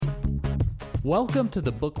Welcome to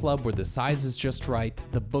the book club where the size is just right,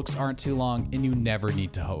 the books aren't too long, and you never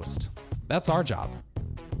need to host. That's our job.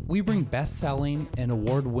 We bring best-selling and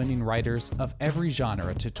award-winning writers of every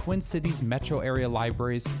genre to Twin Cities metro area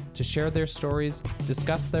libraries to share their stories,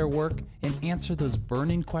 discuss their work, and answer those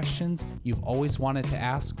burning questions you've always wanted to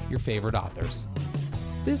ask your favorite authors.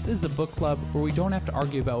 This is a book club where we don't have to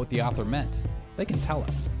argue about what the author meant. They can tell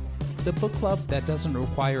us. The book club that doesn't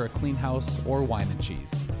require a clean house or wine and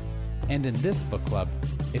cheese. And in this book club,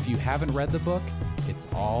 if you haven't read the book, it's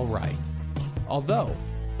all right. Although,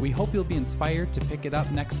 we hope you'll be inspired to pick it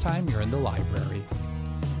up next time you're in the library.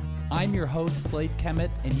 I'm your host, Slade Kemet,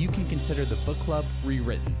 and you can consider the book club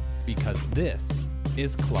rewritten, because this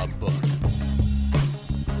is Club Book.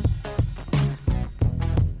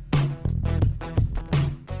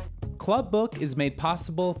 Club Book is made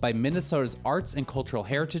possible by Minnesota's Arts and Cultural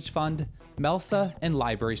Heritage Fund, MELSA, and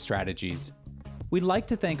Library Strategies. We'd like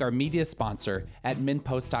to thank our media sponsor at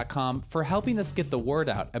MinPost.com for helping us get the word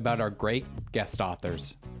out about our great guest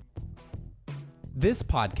authors. This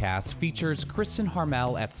podcast features Kristen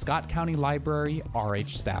Harmel at Scott County Library,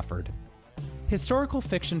 R.H. Stafford. Historical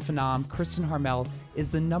fiction phenom Kristen Harmel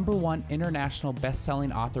is the #1 international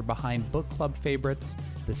best-selling author behind book club favorites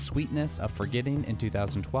The Sweetness of Forgetting in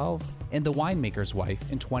 2012 and The Winemaker's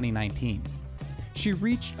Wife in 2019. She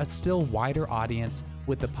reached a still wider audience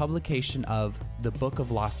with the publication of The Book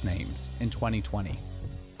of Lost Names in 2020.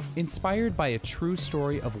 Inspired by a true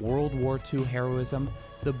story of World War II heroism,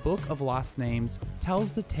 The Book of Lost Names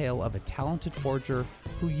tells the tale of a talented forger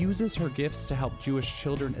who uses her gifts to help Jewish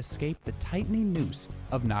children escape the tightening noose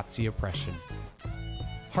of Nazi oppression.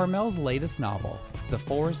 Harmel's latest novel, The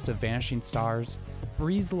Forest of Vanishing Stars,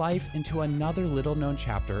 breathes life into another little-known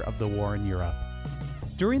chapter of the war in Europe.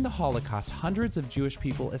 During the Holocaust, hundreds of Jewish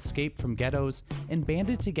people escaped from ghettos and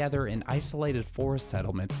banded together in isolated forest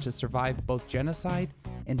settlements to survive both genocide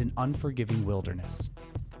and an unforgiving wilderness.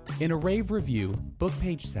 In a rave review,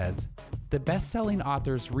 Bookpage says, "The best-selling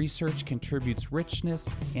author's research contributes richness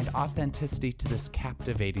and authenticity to this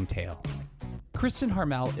captivating tale." Kristen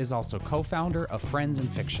Harmel is also co-founder of Friends in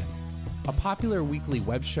Fiction, a popular weekly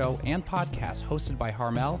web show and podcast hosted by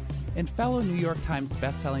Harmel and fellow New York Times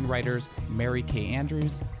bestselling writers Mary Kay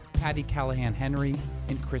Andrews, Patty Callahan Henry,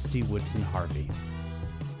 and Christy Woodson Harvey.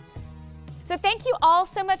 So thank you all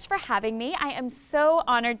so much for having me. I am so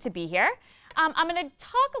honored to be here. I'm going to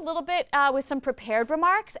talk a little bit with some prepared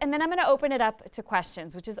remarks, and then I'm going to open it up to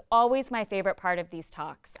questions, which is always my favorite part of these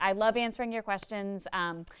talks. I love answering your questions.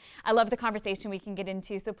 I love the conversation we can get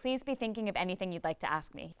into, so please be thinking of anything you'd like to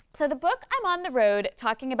ask me. So the book I'm on the road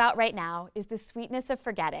talking about right now is The Sweetness of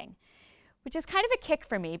Forgetting, which is kind of a kick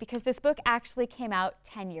for me because this book actually came out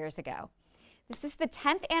 10 years ago. This is the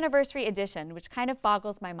 10th anniversary edition, which kind of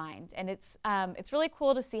boggles my mind, and it's really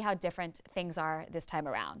cool to see how different things are this time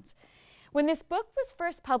around. When this book was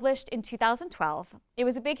first published in 2012, it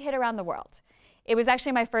was a big hit around the world. It was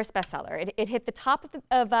actually my first bestseller. It hit the top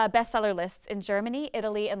of bestseller lists in Germany,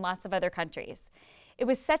 Italy, and lots of other countries. It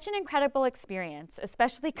was such an incredible experience,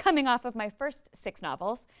 especially coming off of my first 6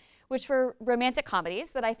 novels, which were romantic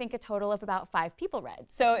comedies that I think a total of about 5 people read.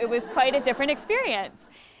 So it was quite a different experience.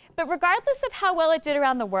 But regardless of how well it did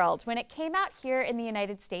around the world, when it came out here in the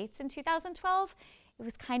United States in 2012, it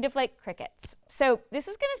was kind of like crickets. So this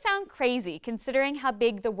is going to sound crazy considering how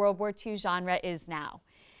big the World War II genre is now.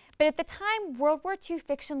 But at the time, World War II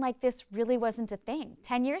fiction like this really wasn't a thing.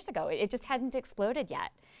 10 years ago, it just hadn't exploded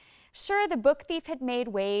yet. Sure, The Book Thief had made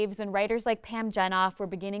waves, and writers like Pam Jenoff were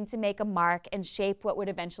beginning to make a mark and shape what would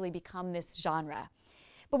eventually become this genre.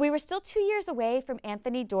 But we were still 2 years away from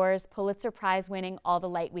Anthony Doerr's Pulitzer Prize-winning All the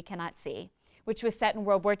Light We Cannot See, which was set in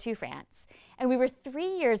World War II France. And we were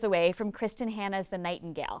 3 years away from Kristen Hanna's The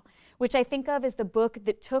Nightingale, which I think of as the book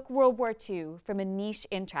that took World War II from a niche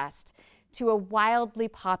interest to a wildly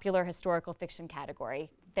popular historical fiction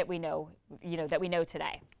category that we know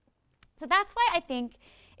today. So that's why I think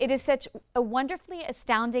it is such a wonderfully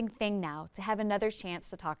astounding thing now to have another chance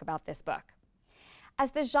to talk about this book.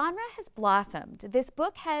 As the genre has blossomed, this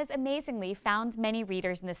book has amazingly found many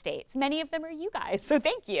readers in the States. Many of them are you guys, so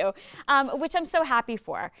thank you, which I'm so happy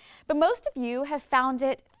for. But most of you have found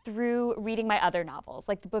it through reading my other novels,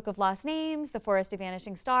 like The Book of Lost Names, The Forest of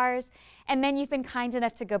Vanishing Stars, and then you've been kind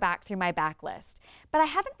enough to go back through my backlist. But I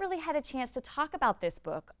haven't really had a chance to talk about this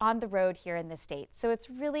book on the road here in the States, so it's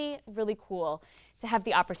really, really cool to have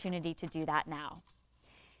the opportunity to do that now.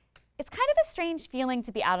 It's kind of a strange feeling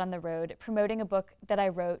to be out on the road promoting a book that I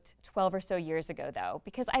wrote 12 or so years ago, though,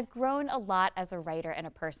 because I've grown a lot as a writer and a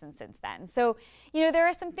person since then. So, there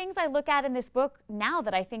are some things I look at in this book now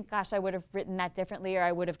that I think, gosh, I would have written that differently, or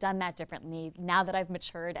I would have done that differently now that I've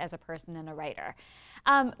matured as a person and a writer.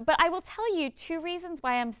 But I will tell you 2 reasons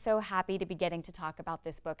why I'm so happy to be getting to talk about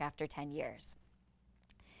this book after 10 years.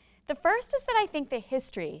 The first is that I think the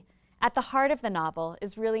history at the heart of the novel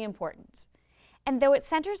is really important. And though it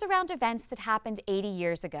centers around events that happened 80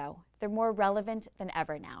 years ago, they're more relevant than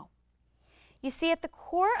ever now. You see, at the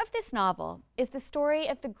core of this novel is the story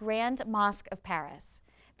of the Grand Mosque of Paris,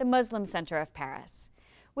 the Muslim center of Paris,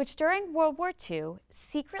 which during World War II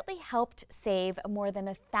secretly helped save more than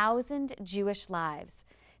 1,000 Jewish lives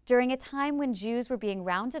during a time when Jews were being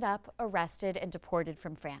rounded up, arrested, and deported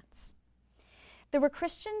from France. There were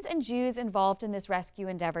Christians and Jews involved in this rescue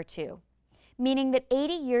endeavor too, meaning that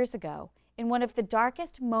 80 years ago, in one of the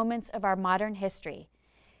darkest moments of our modern history,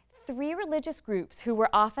 3 religious groups who were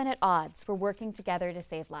often at odds were working together to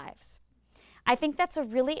save lives. I think that's a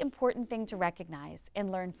really important thing to recognize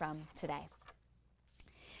and learn from today.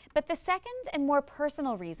 But the second and more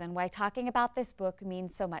personal reason why talking about this book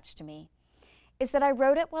means so much to me is that I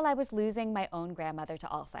wrote it while I was losing my own grandmother to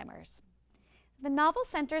Alzheimer's. The novel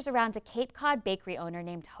centers around a Cape Cod bakery owner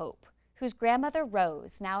named Hope, whose grandmother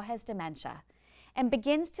Rose now has dementia, and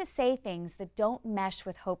begins to say things that don't mesh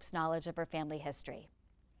with Hope's knowledge of her family history.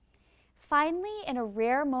 Finally, in a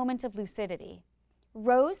rare moment of lucidity,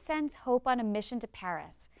 Rose sends Hope on a mission to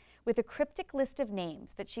Paris with a cryptic list of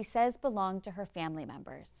names that she says belong to her family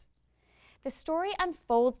members. The story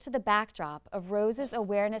unfolds to the backdrop of Rose's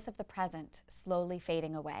awareness of the present slowly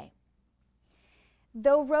fading away.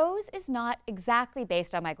 Though Rose is not exactly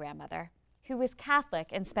based on my grandmother, who was Catholic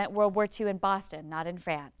and spent World War II in Boston, not in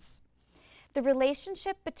France, the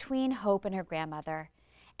relationship between Hope and her grandmother,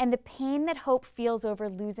 and the pain that Hope feels over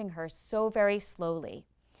losing her so very slowly,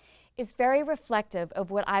 is very reflective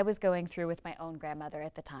of what I was going through with my own grandmother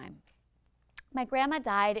at the time. My grandma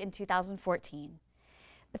died in 2014,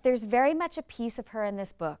 but there's very much a piece of her in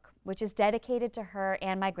this book, which is dedicated to her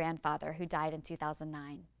and my grandfather, who died in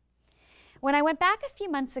 2009. When I went back a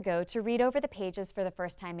few months ago to read over the pages for the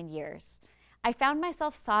first time in years, I found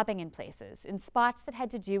myself sobbing in places, in spots that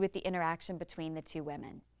had to do with the interaction between the 2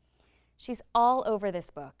 women. She's all over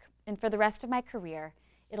this book, and for the rest of my career,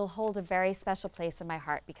 it'll hold a very special place in my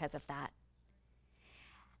heart because of that.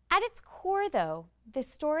 At its core, though, this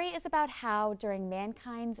story is about how, during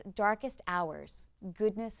mankind's darkest hours,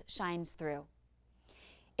 goodness shines through.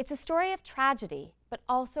 It's a story of tragedy, but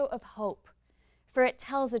also of hope, for it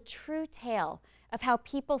tells a true tale of how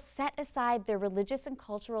people set aside their religious and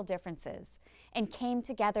cultural differences and came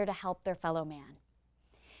together to help their fellow man.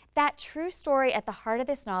 That true story at the heart of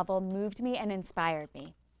this novel moved me and inspired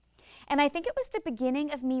me. And I think it was the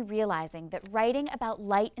beginning of me realizing that writing about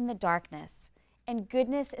light in the darkness and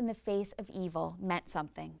goodness in the face of evil meant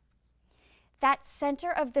something. That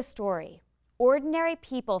center of the story, ordinary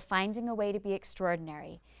people finding a way to be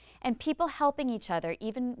extraordinary, and people helping each other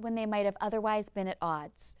even when they might have otherwise been at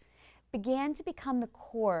odds, began to become the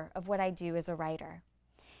core of what I do as a writer.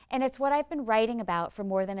 And it's what I've been writing about for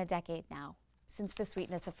more than a decade now, since The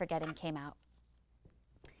Sweetness of Forgetting came out.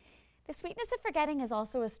 The Sweetness of Forgetting is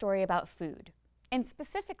also a story about food, and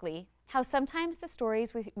specifically how sometimes the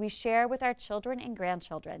stories we share with our children and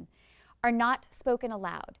grandchildren are not spoken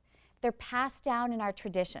aloud. They're passed down in our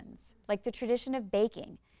traditions, like the tradition of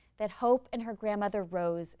baking that Hope and her grandmother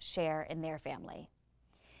Rose share in their family.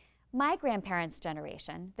 My grandparents'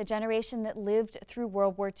 generation, the generation that lived through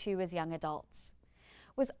World War II as young adults,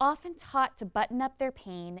 was often taught to button up their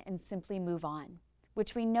pain and simply move on,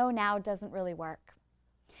 which we know now doesn't really work.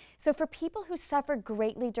 So for people who suffered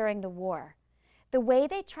greatly during the war, the way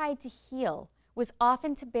they tried to heal was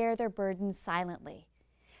often to bear their burdens silently.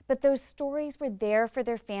 But those stories were there for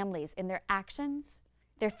their families in their actions,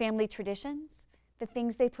 their family traditions, the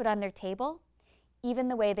things they put on their table, even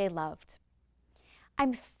the way they loved.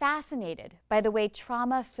 I'm fascinated by the way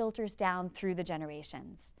trauma filters down through the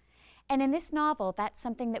generations. And in this novel, that's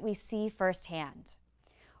something that we see firsthand.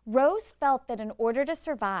 Rose felt that in order to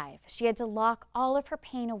survive, she had to lock all of her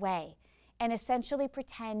pain away and essentially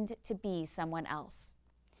pretend to be someone else.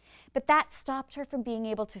 But that stopped her from being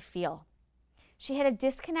able to feel. She had a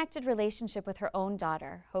disconnected relationship with her own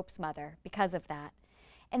daughter, Hope's mother, because of that.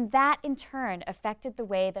 And that, in turn, affected the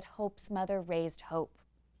way that Hope's mother raised Hope.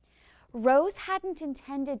 Rose hadn't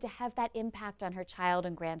intended to have that impact on her child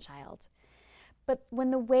and grandchild. But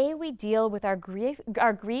when the way we deal with our grief,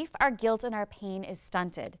 our guilt, and our pain is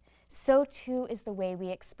stunted, so too is the way we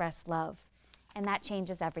express love. And that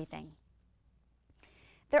changes everything.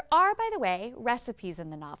 There are, by the way, recipes in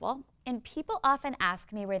the novel, and people often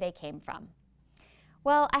ask me where they came from.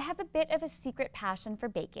 Well, I have a bit of a secret passion for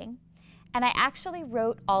baking, and I actually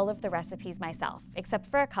wrote all of the recipes myself, except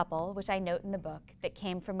for a couple, which I note in the book, that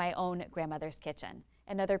came from my own grandmother's kitchen,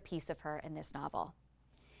 another piece of her in this novel.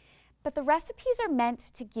 But the recipes are meant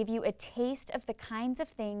to give you a taste of the kinds of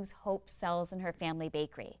things Hope sells in her family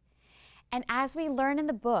bakery. And as we learn in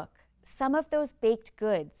the book, some of those baked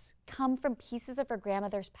goods come from pieces of her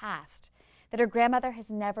grandmother's past that her grandmother has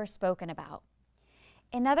never spoken about.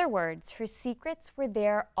 In other words, her secrets were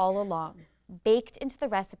there all along, baked into the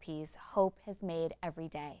recipes Hope has made every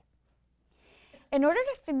day. In order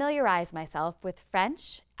to familiarize myself with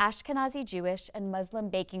French, Ashkenazi Jewish, and Muslim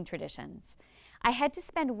baking traditions, I had to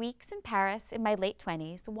spend weeks in Paris in my late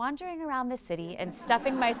 20s, wandering around the city and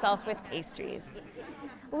stuffing myself with pastries.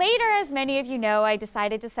 Later, as many of you know, I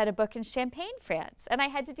decided to set a book in Champagne, France, and I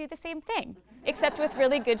had to do the same thing, except with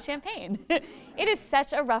really good champagne. It is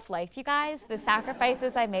such a rough life, you guys, the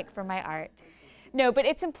sacrifices I make for my art. No, but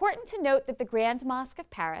it's important to note that the Grand Mosque of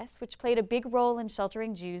Paris, which played a big role in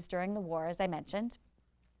sheltering Jews during the war, as I mentioned,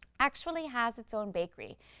 actually has its own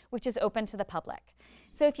bakery, which is open to the public.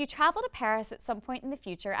 So if you travel to Paris at some point in the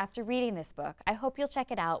future after reading this book, I hope you'll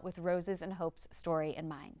check it out with Rose's and Hope's story in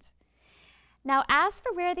mind. Now, as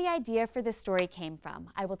for where the idea for this story came from,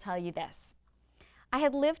 I will tell you this. I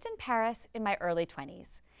had lived in Paris in my early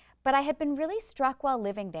 20s, but I had been really struck while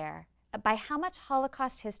living there by how much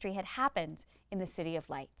Holocaust history had happened in the City of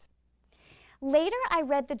Light. Later, I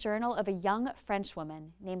read the journal of a young French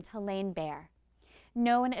woman named Helene Baer,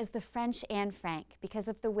 known as the French Anne Frank because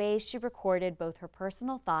of the way she recorded both her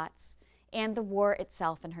personal thoughts and the war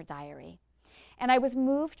itself in her diary. And I was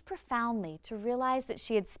moved profoundly to realize that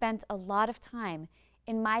she had spent a lot of time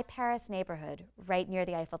in my Paris neighborhood right near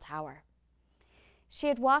the Eiffel Tower. She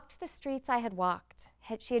had walked the streets I had walked.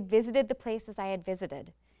 She had visited the places I had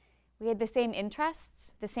visited. We had the same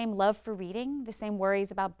interests, the same love for reading, the same worries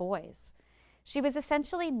about boys. She was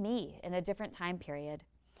essentially me in a different time period.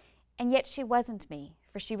 And yet she wasn't me,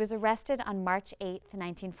 for she was arrested on March 8,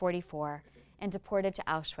 1944, and deported to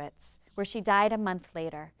Auschwitz, where she died a month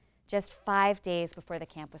later, just 5 days before the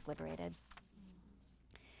camp was liberated.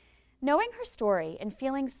 Knowing her story and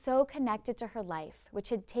feeling so connected to her life, which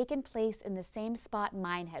had taken place in the same spot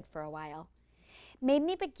mine had for a while, made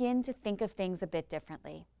me begin to think of things a bit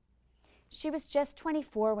differently. She was just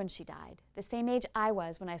 24 when she died, the same age I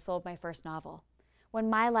was when I sold my first novel, when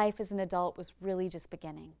my life as an adult was really just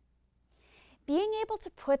beginning. Being able to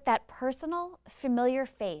put that personal, familiar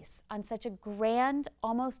face on such a grand,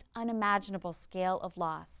 almost unimaginable scale of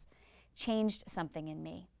loss changed something in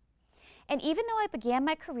me. And even though I began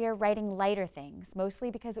my career writing lighter things,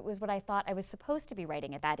 mostly because it was what I thought I was supposed to be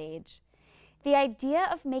writing at that age, the idea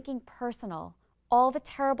of making personal all the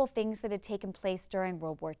terrible things that had taken place during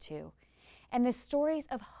World War II and the stories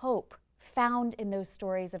of hope found in those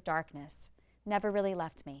stories of darkness never really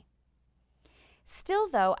left me. Still,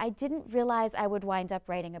 though, I didn't realize I would wind up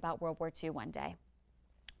writing about World War II one day.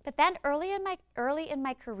 But then early in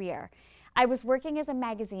my career, I was working as a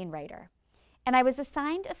magazine writer, and I was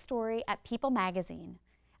assigned a story at People magazine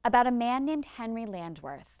about a man named Henry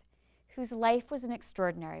Landworth, whose life was an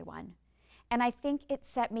extraordinary one, and I think it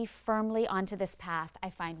set me firmly onto this path I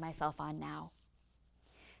find myself on now.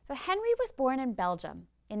 So Henry was born in Belgium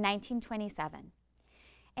in 1927,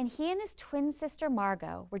 and he and his twin sister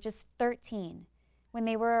Margot were just 13 when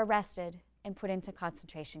they were arrested and put into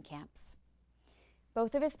concentration camps.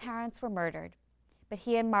 Both of his parents were murdered, but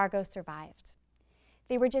he and Margot survived.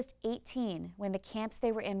 They were just 18 when the camps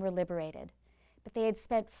they were in were liberated, but they had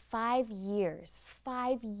spent 5 years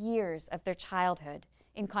of their childhood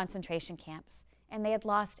in concentration camps, and they had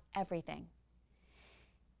lost everything.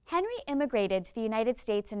 Henry immigrated to the United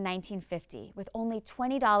States in 1950 with only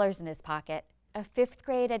 $20 in his pocket, a 5th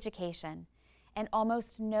grade education, and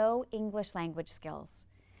almost no English language skills.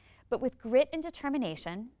 But with grit and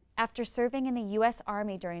determination, after serving in the U.S.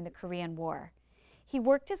 Army during the Korean War, he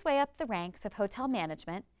worked his way up the ranks of hotel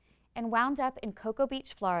management and wound up in Cocoa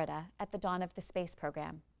Beach, Florida at the dawn of the space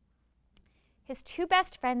program. His 2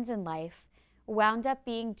 best friends in life wound up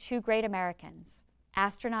being 2 great Americans,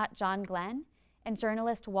 astronaut John Glenn and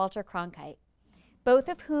journalist Walter Cronkite, both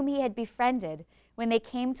of whom he had befriended when they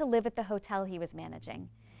came to live at the hotel he was managing.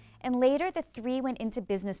 And later, the 3 went into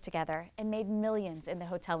business together and made millions in the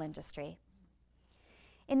hotel industry.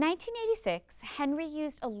 In 1986, Henry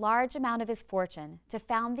used a large amount of his fortune to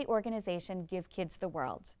found the organization Give Kids the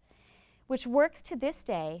World, which works to this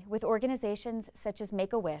day with organizations such as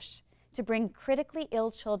Make-A-Wish to bring critically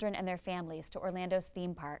ill children and their families to Orlando's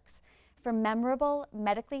theme parks for memorable,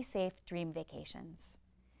 medically safe dream vacations.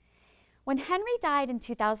 When Henry died in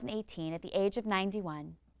 2018 at the age of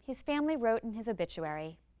 91, his family wrote in his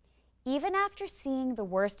obituary, "Even after seeing the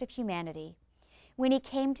worst of humanity, when he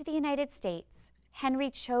came to the United States,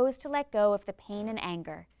 Henry chose to let go of the pain and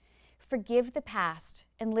anger, forgive the past,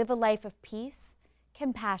 and live a life of peace,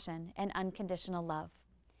 compassion, and unconditional love.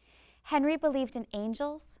 Henry believed in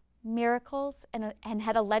angels, miracles, and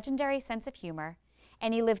had a legendary sense of humor,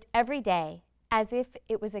 and he lived every day as if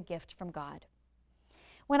it was a gift from God."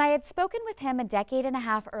 When I had spoken with him a decade and a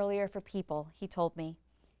half earlier for People, he told me,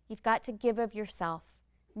 "You've got to give of yourself,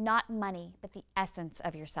 not money, but the essence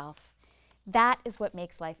of yourself. That is what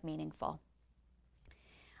makes life meaningful."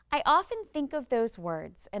 I often think of those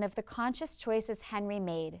words and of the conscious choices Henry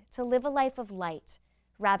made to live a life of light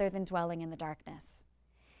rather than dwelling in the darkness.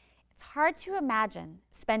 It's hard to imagine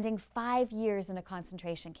spending 5 years in a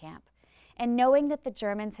concentration camp and knowing that the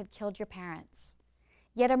Germans had killed your parents,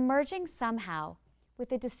 yet emerging somehow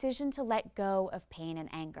with a decision to let go of pain and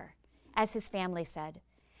anger, as his family said,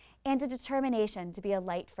 and a determination to be a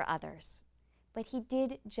light for others. But he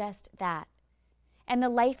did just that. And the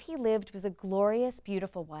life he lived was a glorious,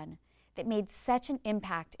 beautiful one that made such an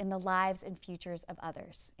impact in the lives and futures of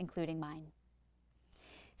others, including mine.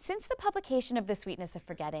 Since the publication of The Sweetness of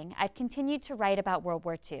Forgetting, I've continued to write about World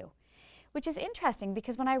War II, which is interesting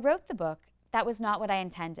because when I wrote the book, that was not what I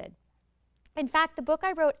intended. In fact, the book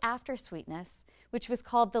I wrote after Sweetness, which was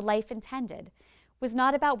called The Life Intended, was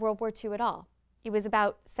not about World War II at all. It was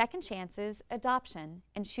about second chances, adoption,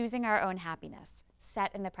 and choosing our own happiness,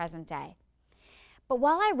 set in the present day. But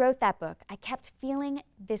while I wrote that book, I kept feeling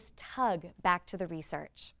this tug back to the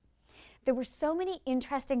research. There were so many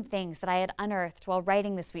interesting things that I had unearthed while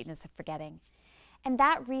writing The Sweetness of Forgetting. And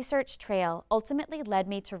that research trail ultimately led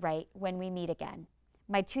me to write When We Meet Again,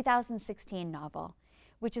 my 2016 novel,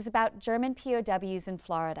 which is about German POWs in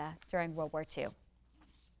Florida during World War II.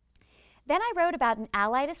 Then I wrote about an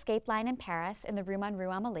Allied escape line in Paris in the Rue Monrue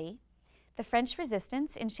Amélie, the French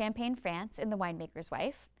resistance in Champagne, France in The Winemaker's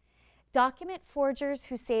Wife, document forgers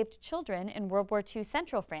who saved children in World War II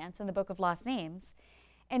Central France in the Book of Lost Names,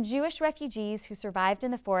 and Jewish refugees who survived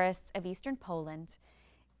in the forests of eastern Poland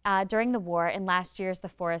during the war in last year's The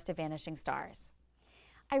Forest of Vanishing Stars.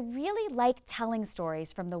 I really like telling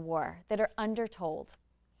stories from the war that are undertold.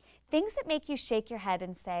 Things that make you shake your head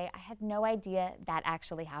and say, I had no idea that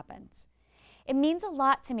actually happened. It means a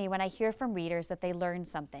lot to me when I hear from readers that they learned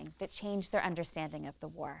something that changed their understanding of the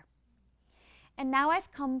war. And now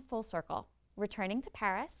I've come full circle, returning to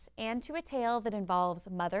Paris and to a tale that involves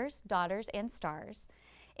mothers, daughters, and stars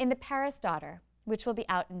in The Paris Daughter, which will be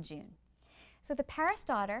out in June. So The Paris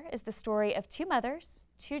Daughter is the story of 2 mothers,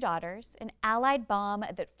 2 daughters, an Allied bomb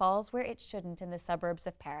that falls where it shouldn't in the suburbs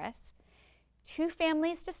of Paris, 2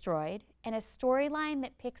 families destroyed, and a storyline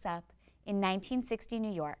that picks up in 1960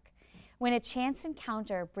 New York, when a chance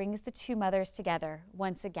encounter brings the 2 mothers together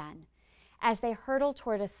once again, as they hurtle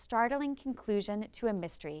toward a startling conclusion to a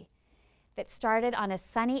mystery that started on a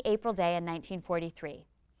sunny April day in 1943,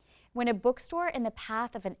 when a bookstore in the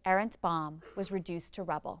path of an errant bomb was reduced to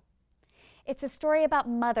rubble. It's a story about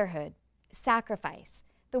motherhood, sacrifice,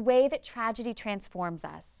 the way that tragedy transforms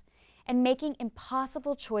us, and making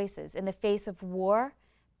impossible choices in the face of war,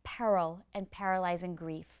 peril, and paralyzing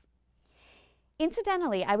grief.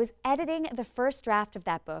 Incidentally, I was editing the first draft of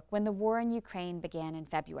that book when the war in Ukraine began in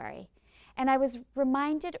February, and I was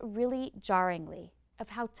reminded really jarringly of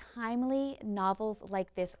how timely novels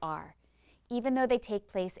like this are, even though they take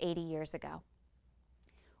place 80 years ago.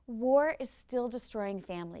 War is still destroying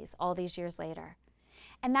families all these years later,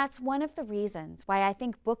 and that's one of the reasons why I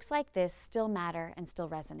think books like this still matter and still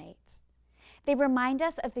resonate. They remind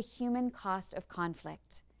us of the human cost of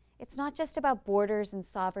conflict. It's not just about borders and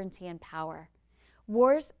sovereignty and power.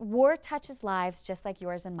 War touches lives just like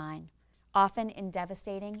yours and mine, often in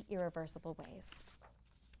devastating, irreversible ways.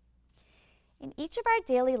 In each of our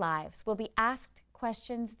daily lives, we'll be asked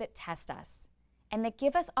questions that test us and that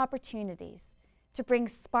give us opportunities to bring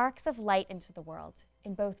sparks of light into the world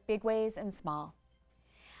in both big ways and small.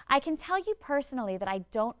 I can tell you personally that I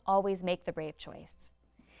don't always make the brave choice.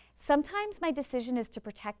 Sometimes my decision is to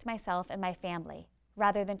protect myself and my family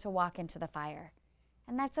rather than to walk into the fire.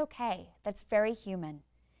 And that's okay. That's very human.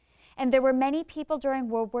 And there were many people during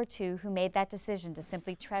World War II who made that decision to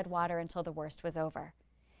simply tread water until the worst was over.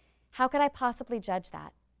 How could I possibly judge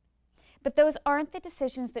that? But those aren't the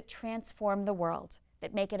decisions that transform the world,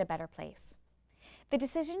 that make it a better place. The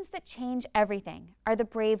decisions that change everything are the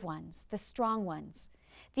brave ones, the strong ones,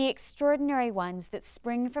 the extraordinary ones that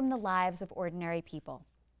spring from the lives of ordinary people.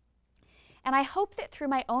 And I hope that through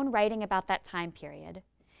my own writing about that time period,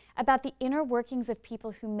 about the inner workings of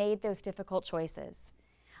people who made those difficult choices,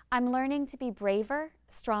 I'm learning to be braver,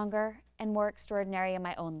 stronger, and more extraordinary in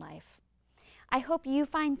my own life. I hope you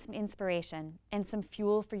find some inspiration and some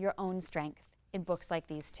fuel for your own strength in books like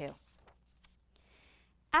these too.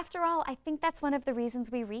 After all, I think that's one of the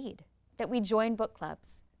reasons we read, that we join book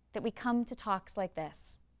clubs, that we come to talks like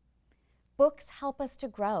this. Books help us to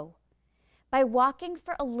grow. By walking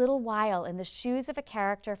for a little while in the shoes of a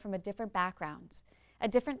character from a different background, a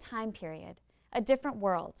different time period, a different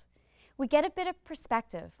world, we get a bit of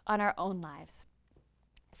perspective on our own lives.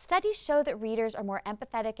 Studies show that readers are more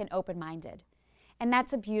empathetic and open-minded, and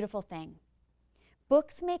that's a beautiful thing.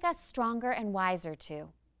 Books make us stronger and wiser too.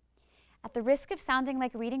 At the risk of sounding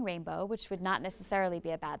like reading Rainbow, which would not necessarily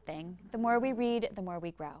be a bad thing, the more we read, the more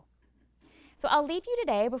we grow. So I'll leave you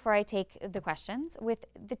today, before I take the questions, with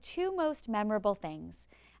the two most memorable things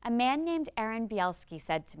a man named Aaron Bielski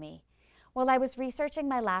said to me while I was researching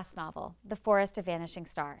my last novel, The Forest of Vanishing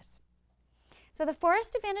Stars. So The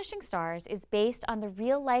Forest of Vanishing Stars is based on the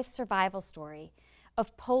real-life survival story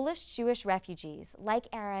of Polish Jewish refugees like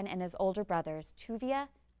Aaron and his older brothers, Tuvia,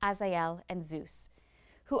 Azael, and Zeus,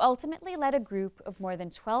 who ultimately led a group of more than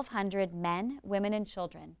 1,200 men, women, and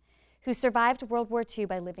children who survived World War II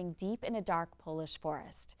by living deep in a dark Polish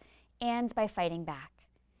forest and by fighting back.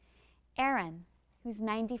 Aaron, who's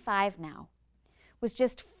 95 now, was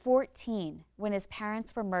just 14 when his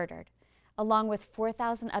parents were murdered, along with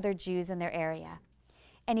 4,000 other Jews in their area,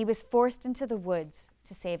 and he was forced into the woods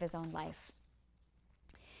to save his own life.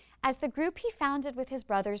 As the group he founded with his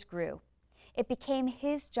brothers grew, it became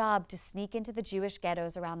his job to sneak into the Jewish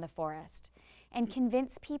ghettos around the forest and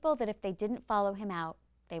convince people that if they didn't follow him out,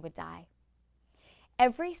 they would die.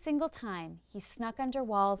 Every single time he snuck under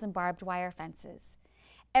walls and barbed wire fences,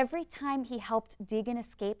 every time he helped dig an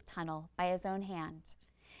escape tunnel by his own hand,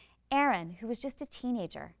 Aaron, who was just a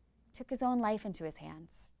teenager, took his own life into his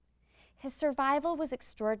hands. His survival was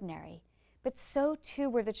extraordinary, but so too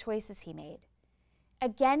were the choices he made.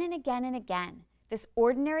 Again and again and again, this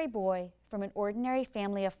ordinary boy from an ordinary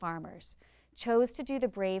family of farmers chose to do the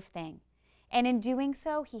brave thing, and in doing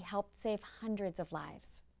so, he helped save hundreds of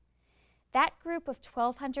lives. That group of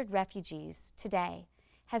 1,200 refugees today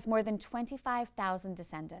has more than 25,000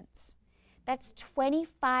 descendants. That's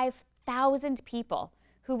 25,000 people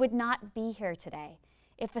who would not be here today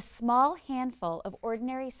if a small handful of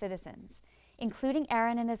ordinary citizens, including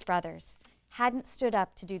Aaron and his brothers, hadn't stood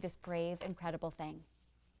up to do this brave, incredible thing.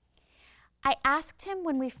 I asked him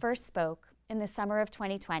when we first spoke in the summer of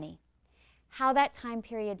 2020 how that time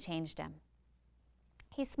period changed him.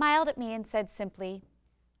 He smiled at me and said simply,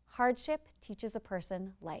 "Hardship teaches a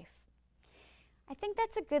person life." I think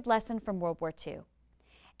that's a good lesson from World War II,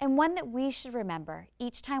 and one that we should remember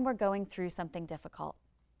each time we're going through something difficult.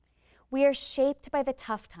 We are shaped by the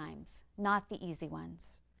tough times, not the easy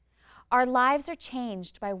ones. Our lives are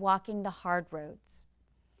changed by walking the hard roads.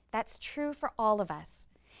 That's true for all of us,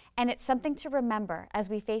 and it's something to remember as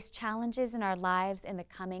we face challenges in our lives in the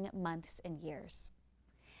coming months and years.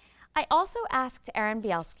 I also asked Aaron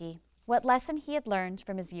Bielski what lesson he had learned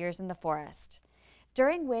from his years in the forest,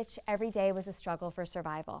 during which every day was a struggle for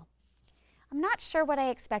survival. I'm not sure what I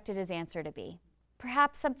expected his answer to be,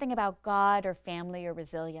 perhaps something about God or family or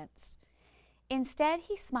resilience. Instead,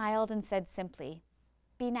 he smiled and said simply,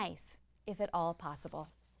 "Be nice, if at all possible."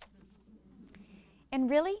 And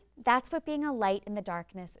really, that's what being a light in the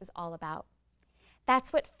darkness is all about.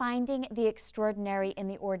 That's what finding the extraordinary in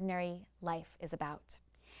the ordinary life is about.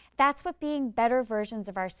 That's what being better versions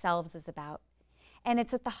of ourselves is about. And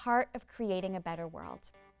it's at the heart of creating a better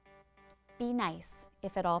world. Be nice,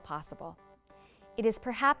 if at all possible. It is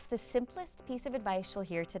perhaps the simplest piece of advice you'll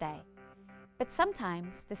hear today. But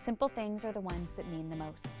sometimes the simple things are the ones that mean the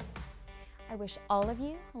most. I wish all of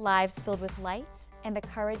you lives filled with light and the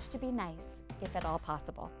courage to be nice, if at all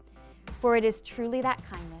possible. For it is truly that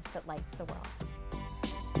kindness that lights the world.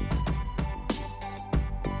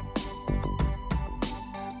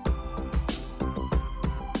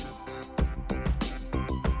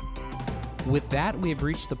 With that, we have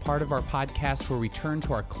reached the part of our podcast where we turn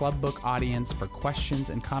to our Club Book audience for questions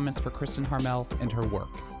and comments for Kristen Harmel and her work.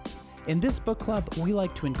 In this book club, we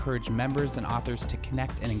like to encourage members and authors to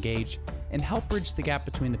connect and engage and help bridge the gap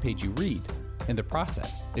between the page you read and the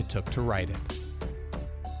process it took to write it.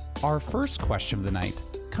 Our first question of the night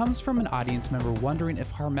comes from an audience member wondering if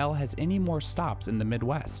Harmel has any more stops in the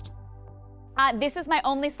Midwest. This is my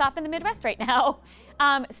only stop in the Midwest right now.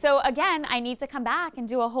 So again, I need to come back and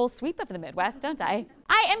do a whole sweep of the Midwest, don't I?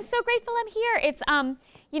 I am so grateful I'm here. It's,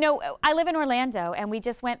 I live in Orlando, and we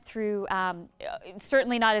just went through,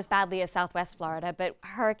 certainly not as badly as Southwest Florida, but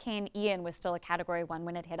Hurricane Ian was still a Category 1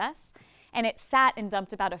 when it hit us. and it sat and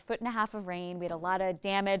dumped about 1.5 feet of rain. We had a lot of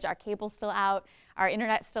damage. Our cable's still out. Our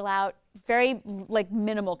internet's still out. Very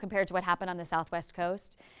minimal compared to what happened on the Southwest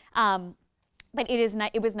coast. But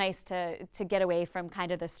it was nice to get away from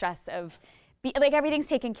kind of the stress of everything's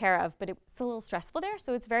taken care of, but it's a little stressful there.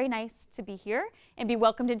 So it's very nice to be here and be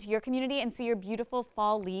welcomed into your community and see your beautiful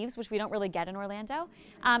fall leaves, which we don't really get in Orlando.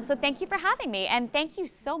 So thank you for having me, and thank you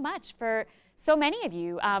so much for so many of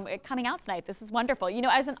you coming out tonight. This is wonderful. You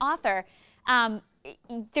know, as an author,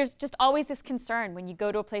 there's just always this concern when you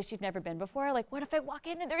go to a place you've never been before, like, what if I walk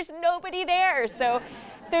in and there's nobody there? So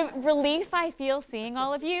the relief I feel seeing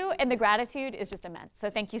all of you and the gratitude is just immense.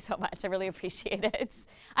 So thank you so much. I really appreciate it.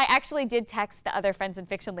 I actually did text the other Friends in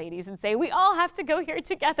Fiction ladies and say, we all have to go here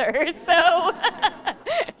together. So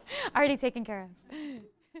already taken care of.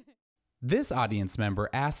 This audience member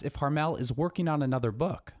asks if Harmel is working on another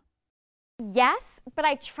book. Yes, but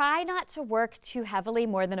I try not to work too heavily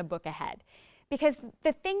more than a book ahead. Because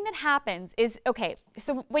the thing that happens is, okay,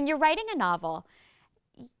 so when you're writing a novel,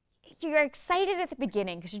 you're excited at the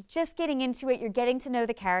beginning because you're just getting into it, you're getting to know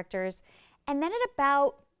the characters, and then at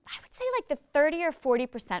about, I would say like the 30 or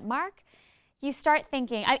 40% mark, you start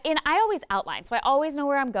thinking, and I always outline, so I always know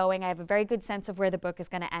where I'm going, I have a very good sense of where the book is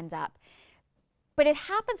going to end up. But it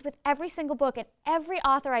happens with every single book, and every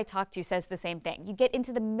author I talk to says the same thing. You get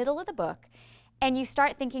into the middle of the book, and you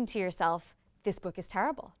start thinking to yourself, this book is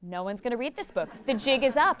terrible. No one's going to read this book. The jig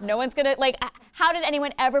is up. No one's going to, how did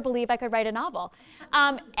anyone ever believe I could write a novel?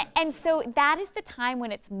 And so that is the time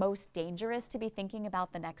when it's most dangerous to be thinking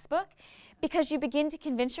about the next book, because you begin to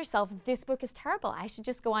convince yourself, this book is terrible. I should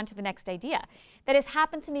just go on to the next idea. That has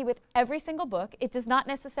happened to me with every single book. It does not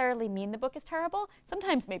necessarily mean the book is terrible.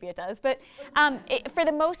 Sometimes maybe it does, but for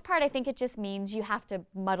the most part, I think it just means you have to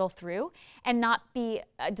muddle through and not be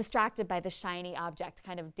distracted by the shiny object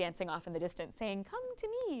kind of dancing off in the distance saying, come to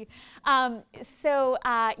me. So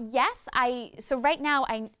right now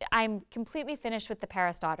I'm completely finished with The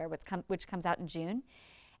Paris Daughter, which comes out in June.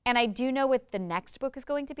 And I do know what the next book is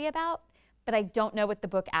going to be about, but I don't know what the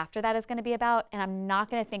book after that is going to be about, and I'm not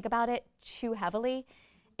going to think about it too heavily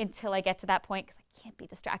until I get to that point, because I can't be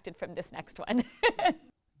distracted from this next one.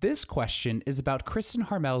 This question is about Kristen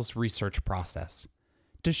Harmel's research process.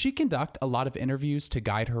 Does she conduct a lot of interviews to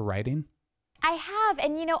guide her writing? I have,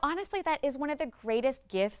 and honestly, that is one of the greatest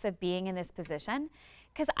gifts of being in this position,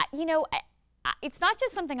 because it's not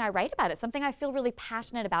just something I write about, it's something I feel really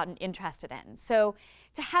passionate about and interested in. So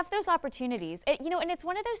to have those opportunities, and it's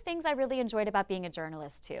one of those things I really enjoyed about being a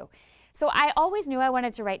journalist too. So I always knew I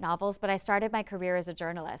wanted to write novels, but I started my career as a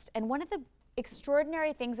journalist. And one of the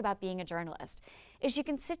extraordinary things about being a journalist is you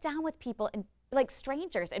can sit down with people and like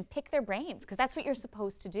strangers and pick their brains, because that's what you're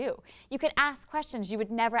supposed to do. You can ask questions you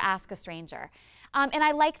would never ask a stranger. And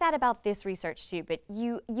I like that about this research too, but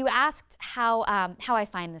you asked how I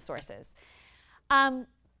find the sources.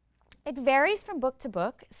 It varies from book to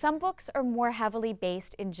book. Some books are more heavily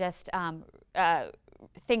based in just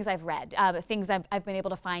things I've read, things I've been able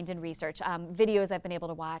to find in research, videos I've been able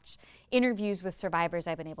to watch, interviews with survivors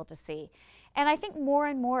I've been able to see. And I think more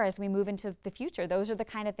and more as we move into the future, those are the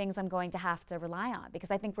kind of things I'm going to have to rely on,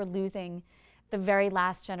 because I think we're losing the very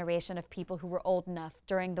last generation of people who were old enough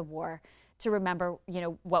during the war to remember,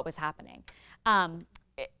 what was happening.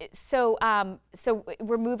 So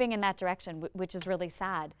we're moving in that direction, which is really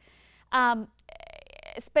sad.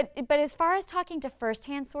 But as far as talking to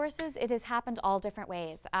firsthand sources, it has happened all different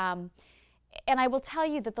ways. And I will tell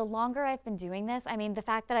you that the longer I've been doing this, the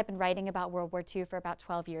fact that I've been writing about World War II for about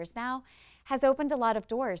 12 years now has opened a lot of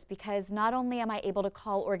doors, because not only am I able to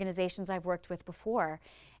call organizations I've worked with before,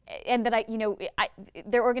 and that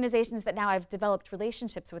they're organizations that now I've developed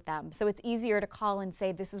relationships with them. So it's easier to call and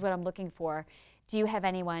say, this is what I'm looking for. Do you have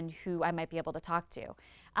anyone who I might be able to talk to?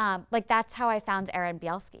 That's how I found Aaron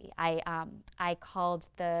Bielski. I called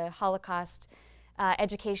the Holocaust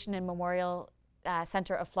Education and Memorial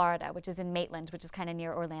Center of Florida, which is in Maitland, which is kind of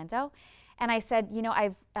near Orlando. And I said,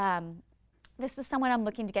 this is someone I'm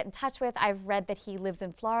looking to get in touch with. I've read that he lives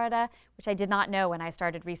in Florida, which I did not know when I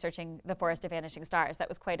started researching The Forest of Vanishing Stars. That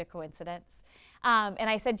was quite a coincidence. And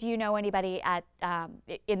I said, do you know anybody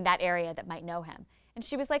in that area that might know him? And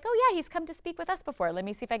she was like, oh yeah, he's come to speak with us before. Let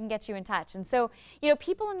me see if I can get you in touch. And so,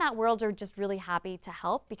 people in that world are just really happy to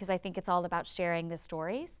help, because I think it's all about sharing the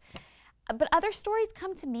stories. But other stories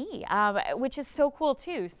come to me, which is so cool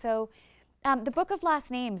too. So the Book of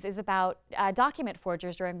Last Names is about document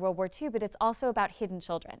forgers during World War II, but it's also about hidden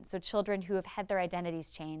children. So children who have had their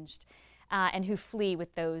identities changed and who flee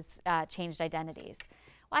with those changed identities.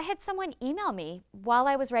 Well, I had someone email me while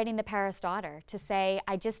I was writing The Paris Daughter to say,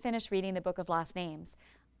 I just finished reading the Book of Lost Names.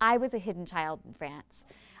 I was a hidden child in France.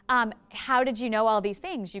 How did you know all these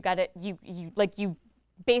things? You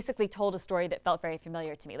basically told a story that felt very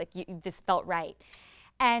familiar to me. This felt right.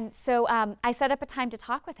 And so I set up a time to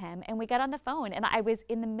talk with him, and we got on the phone, and I was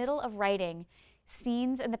in the middle of writing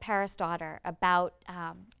scenes in The Paris Daughter about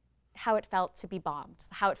how it felt to be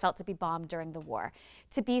bombed during the war,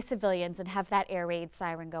 to be civilians and have that air raid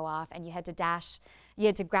siren go off, and you had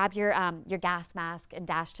to grab your gas mask and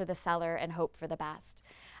dash to the cellar and hope for the best.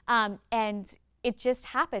 And it just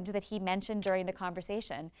happened that he mentioned during the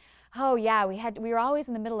conversation, oh yeah, we were always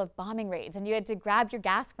in the middle of bombing raids, and you had to grab your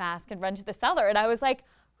gas mask and run to the cellar. And I was like,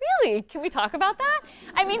 really? Can we talk about that?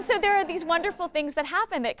 I mean, so there are these wonderful things that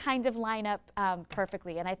happen that kind of line up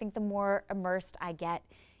perfectly. And I think the more immersed I get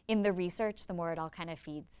in the research, the more it all kind of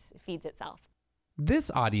feeds itself. This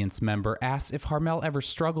audience member asks if Harmel ever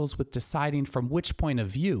struggles with deciding from which point of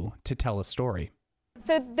view to tell a story.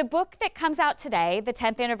 So the book that comes out today, the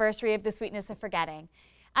 10th anniversary of The Sweetness of Forgetting,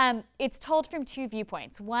 it's told from two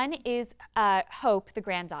viewpoints. One is Hope, the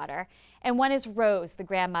granddaughter, and one is Rose, the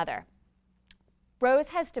grandmother. Rose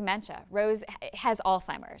has dementia. Rose has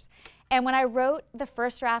Alzheimer's. And when I wrote the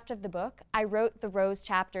first draft of the book, I wrote the Rose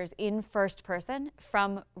chapters in first person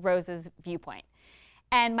from Rose's viewpoint.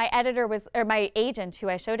 And my editor my agent who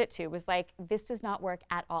I showed it to was like, this does not work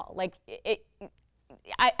at all.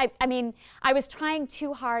 I mean, I was trying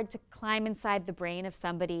too hard to climb inside the brain of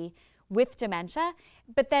somebody with dementia,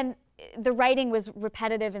 but then the writing was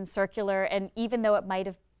repetitive and circular, and even though it might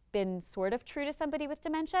have been sort of true to somebody with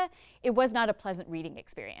dementia, it was not a pleasant reading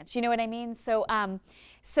experience. You know what I mean? So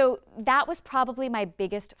that was probably my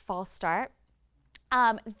biggest false start.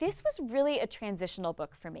 This was really a transitional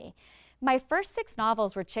book for me. My first 6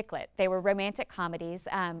 novels were chick lit. They were romantic comedies.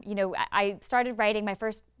 I started writing my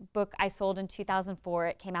first book I sold in 2004.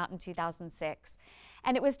 It came out in 2006.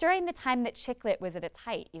 And it was during the time that chick lit was at its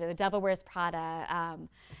height. You know, The Devil Wears Prada,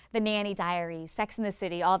 The Nanny Diaries, Sex and the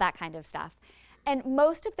City, all that kind of stuff. And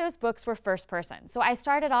most of those books were first person. So I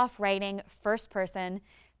started off writing first person,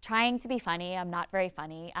 trying to be funny. I'm not very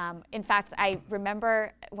funny. In fact, I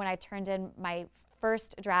remember when I turned in my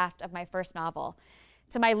first draft of my first novel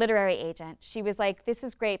to my literary agent, she was like, this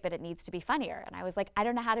is great, but it needs to be funnier. And I was like, I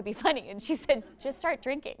don't know how to be funny. And she said, just start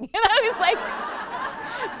drinking. And I was like,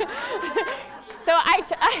 so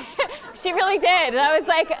she really did. And I was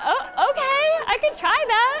like, oh, okay, I can try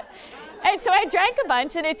that. And so I drank a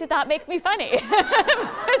bunch, and it did not make me funny.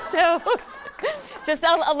 So just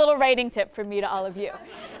a little writing tip from me to all of you.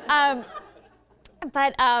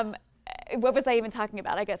 What was I even talking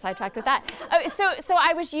about? I get sidetracked with that. So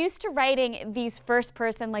I was used to writing these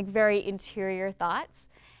first-person, very interior thoughts.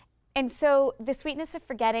 And so The Sweetness of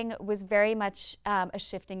Forgetting was very much a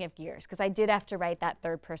shifting of gears, because I did have to write that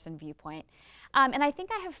third-person viewpoint. And I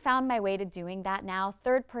think I have found my way to doing that now.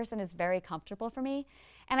 Third person is very comfortable for me.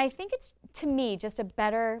 And I think it's, to me, just a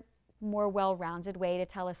better, more well-rounded way to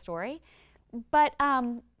tell a story. But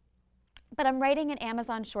I'm writing an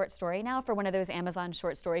Amazon short story now for one of those Amazon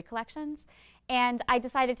short story collections. And I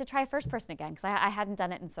decided to try first person again, because I hadn't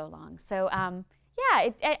done it in so long. So I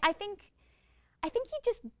think you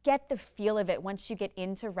just get the feel of it once you get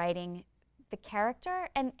into writing the character,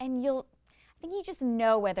 and I think you just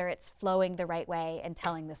know whether it's flowing the right way and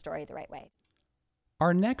telling the story the right way.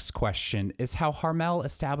 Our next question is how Harmel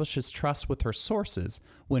establishes trust with her sources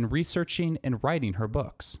when researching and writing her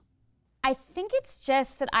books. I think it's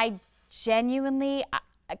just that I genuinely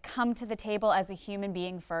come to the table as a human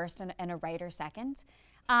being first and a writer second.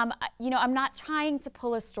 I'm not trying to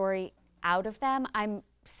pull a story out of them. I'm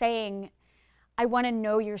saying I want to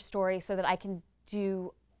know your story so that I can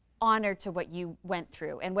do honor to what you went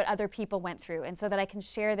through and what other people went through, and so that I can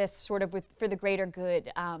share this sort of for the greater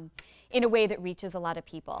good in a way that reaches a lot of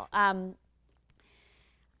people. I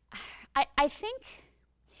think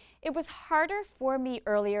it was harder for me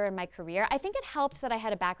earlier in my career. I think it helped that I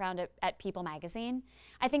had a background at People magazine.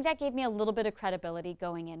 I think that gave me a little bit of credibility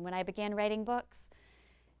going in when I began writing books.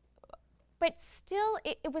 But still,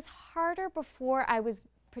 it was harder before I was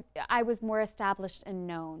more established and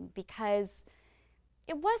known, because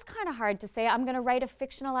it was kind of hard to say, I'm going to write a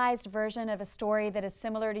fictionalized version of a story that is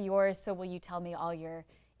similar to yours, so will you tell me all your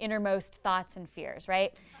innermost thoughts and fears,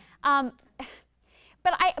 right?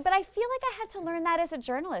 But I feel like I had to learn that as a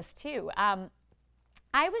journalist too. I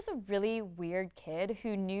was a really weird kid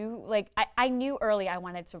who knew, I knew early I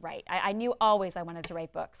wanted to write. I knew always I wanted to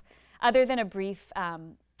write books, other than a brief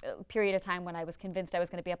period of time when I was convinced I was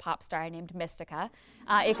going to be a pop star named Mystica.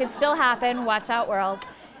 It could still happen, watch out world.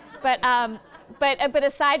 But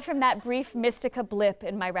aside from that brief Mystica blip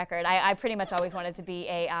in my record, I pretty much always wanted to be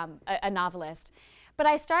a novelist. But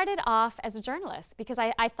I started off as a journalist because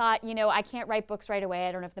I thought, I can't write books right away.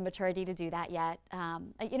 I don't have the maturity to do that yet.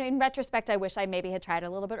 In retrospect, I wish I maybe had tried a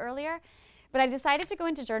little bit earlier. But I decided to go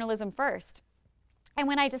into journalism first. And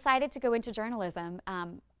when I decided to go into journalism,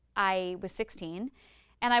 I was 16.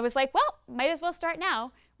 And I was like, well, might as well start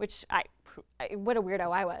now, which what a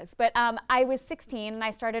weirdo I was. But I was 16 and I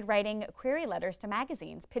started writing query letters to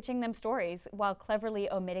magazines, pitching them stories while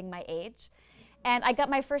cleverly omitting my age. And I got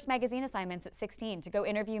my first magazine assignments at 16 to go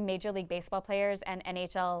interview Major League Baseball players and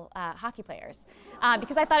NHL hockey players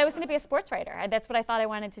because I thought I was going to be a sports writer. That's what I thought I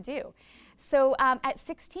wanted to do. So at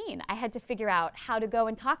 16, I had to figure out how to go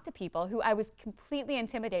and talk to people who I was completely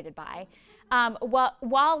intimidated by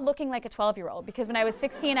while looking like a 12-year-old, because when I was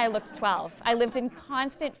 16, I looked 12. I lived in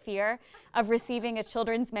constant fear of receiving a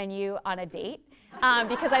children's menu on a date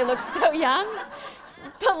because I looked so young.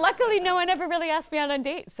 But luckily, no one ever really asked me out on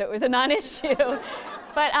dates, so it was a non-issue.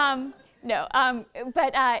 But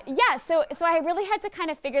so I really had to kind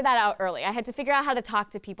of figure that out early. I had to figure out how to talk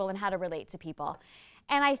to people and how to relate to people.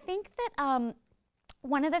 And I think that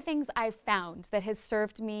one of the things I've found that has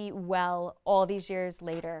served me well all these years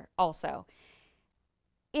later also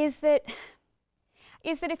is that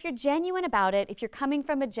if you're genuine about it, if you're coming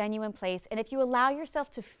from a genuine place, and if you allow yourself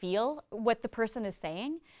to feel what the person is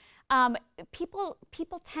saying, people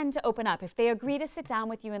tend to open up. If they agree to sit down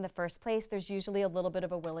with you in the first place, there's usually a little bit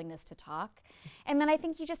of a willingness to talk. And then I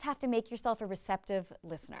think you just have to make yourself a receptive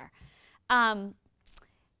listener.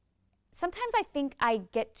 Sometimes I think I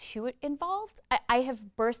get too involved. I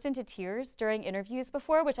have burst into tears during interviews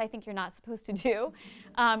before, which I think you're not supposed to do.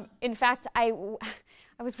 In fact, I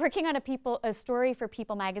was working on a story for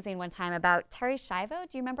People magazine one time about Terri Schiavo.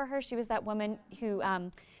 Do you remember her? She was that woman who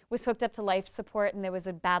was hooked up to life support, and there was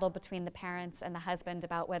a battle between the parents and the husband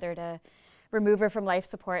about whether to remove her from life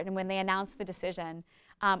support. And when they announced the decision,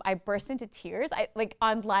 I burst into tears,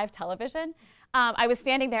 on live television. I was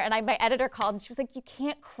standing there, and my editor called, and she was like, "You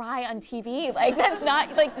can't cry on TV. That's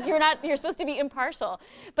not you're supposed to be impartial."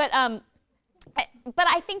 But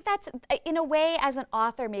I think that's, in a way, as an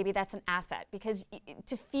author, maybe that's an asset, because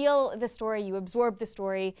to feel the story, you absorb the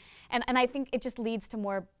story, and I think it just leads to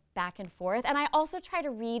more back and forth. And I also try to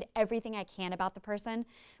read everything I can about the person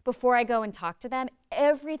before I go and talk to them,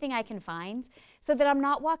 everything I can find, so that I'm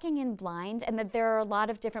not walking in blind, and that there are a lot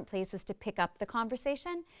of different places to pick up the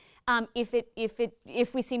conversation.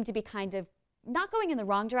 If we seem to be kind of not going in the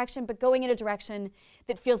wrong direction, but going in a direction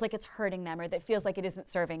that feels like it's hurting them, or that feels like it isn't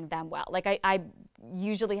serving them well. I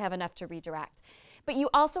usually have enough to redirect. But you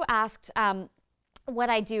also asked what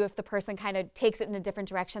I do if the person kind of takes it in a different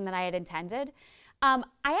direction than I had intended. I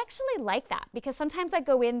actually like that, because sometimes I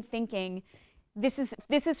go in thinking, this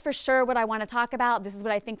is for sure what I want to talk about. This is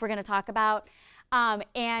what I think we're going to talk about.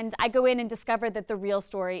 And I go in and discover that the real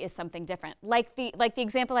story is something different. Like the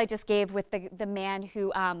example I just gave with the man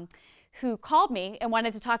who called me and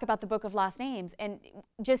wanted to talk about the Book of Lost Names, and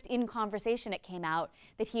just in conversation it came out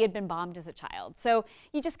that he had been bombed as a child. So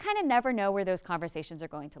you just kind of never know where those conversations are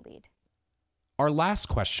going to lead. Our last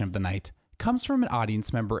question of the night comes from an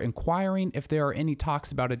audience member inquiring if there are any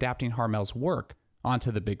talks about adapting Harmel's work onto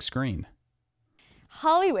the big screen.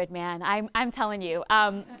 Hollywood, man, I'm telling you.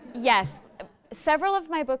 Yes, several of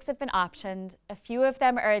my books have been optioned. A few of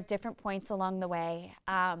them are at different points along the way.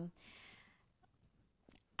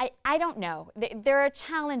 I don't know. There are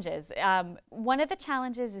challenges. One of the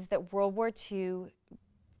challenges is that World War II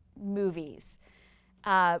movies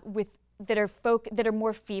that are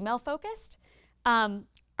more female focused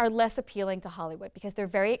are less appealing to Hollywood, because they're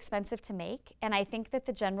very expensive to make. And I think that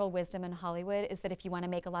the general wisdom in Hollywood is that if you want to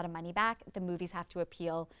make a lot of money back, the movies have to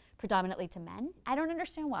appeal predominantly to men. I don't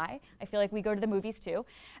understand why. I feel like we go to the movies too.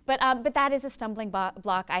 But that is a stumbling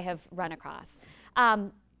block I have run across.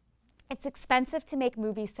 It's expensive to make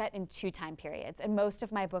movies set in 2 time periods, and most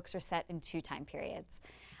of my books are set in 2 time periods.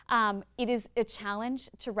 It is a challenge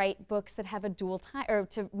to write books that have a dual time, or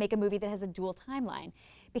to make a movie that has a dual timeline,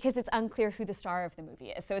 because it's unclear who the star of the movie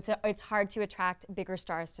is. So it's hard to attract bigger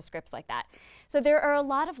stars to scripts like that. So there are a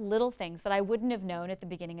lot of little things that I wouldn't have known at the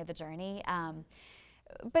beginning of the journey.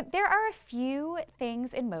 But there are a few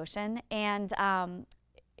things in motion, and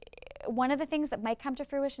one of the things that might come to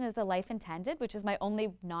fruition is The Life Intended, which is my only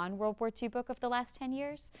non-World War II book of the last 10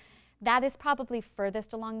 years. That is probably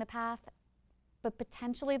furthest along the path, but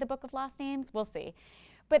potentially the Book of Lost Names, we'll see.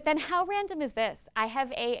 But then how random is this? I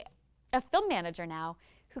have a film manager now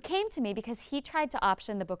who came to me because he tried to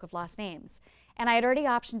option the Book of Lost Names, and I had already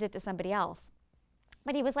optioned it to somebody else.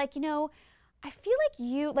 But he was like, I feel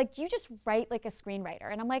like you just write like a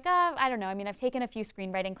screenwriter. And I'm like, I don't know. I mean, I've taken a few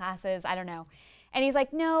screenwriting classes. I don't know. And he's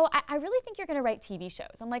like, no, I really think you're going to write TV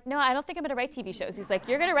shows. I'm like, no, I don't think I'm going to write TV shows. He's like,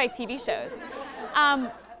 you're going to write TV shows.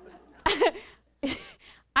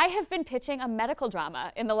 I have been pitching a medical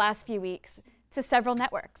drama in the last few weeks to several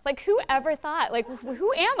networks. Like, who ever thought? Like,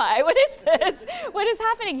 who am I? What is this? What is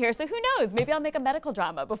happening here? So who knows? Maybe I'll make a medical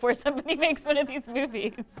drama before somebody makes one of these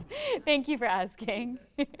movies. Thank you for asking.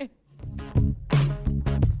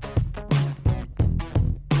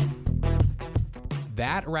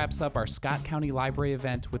 That wraps up our Scott County Library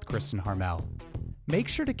event with Kristen Harmel. Make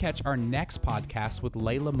sure to catch our next podcast with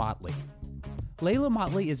Layla Motley. Layla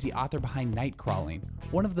Motley is the author behind Nightcrawling,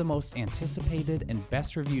 one of the most anticipated and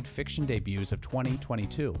best-reviewed fiction debuts of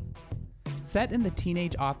 2022. Set in the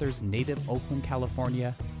teenage author's native Oakland,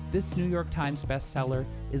 California, this New York Times bestseller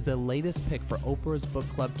is the latest pick for Oprah's Book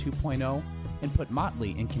Club 2.0 and put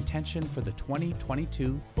Motley in contention for the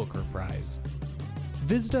 2022 Booker Prize.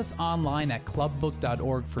 Visit us online at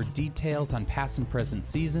clubbook.org for details on past and present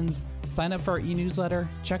seasons, sign up for our e-newsletter,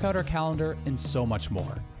 check out our calendar, and so much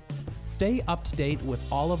more. Stay up to date with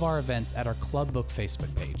all of our events at our Club Book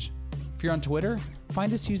Facebook page. If you're on Twitter,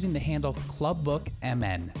 find us using the handle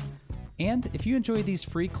ClubBookMN. And if you enjoy these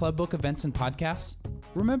free Club Book events and podcasts,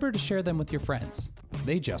 remember to share them with your friends.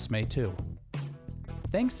 They just may too.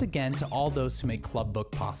 Thanks again to all those who make Club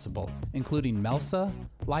Book possible, including MELSA,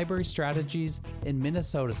 Library Strategies, and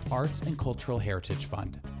Minnesota's Arts and Cultural Heritage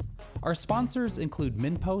Fund. Our sponsors include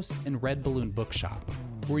MinnPost and Red Balloon Bookshop,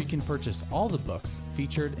 where you can purchase all the books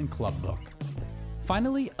featured in Club Book.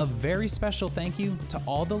 Finally, a very special thank you to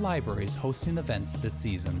all the libraries hosting events this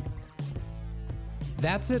season.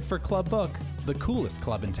 That's it for Club Book, the coolest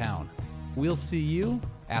club in town. We'll see you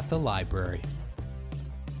at the library.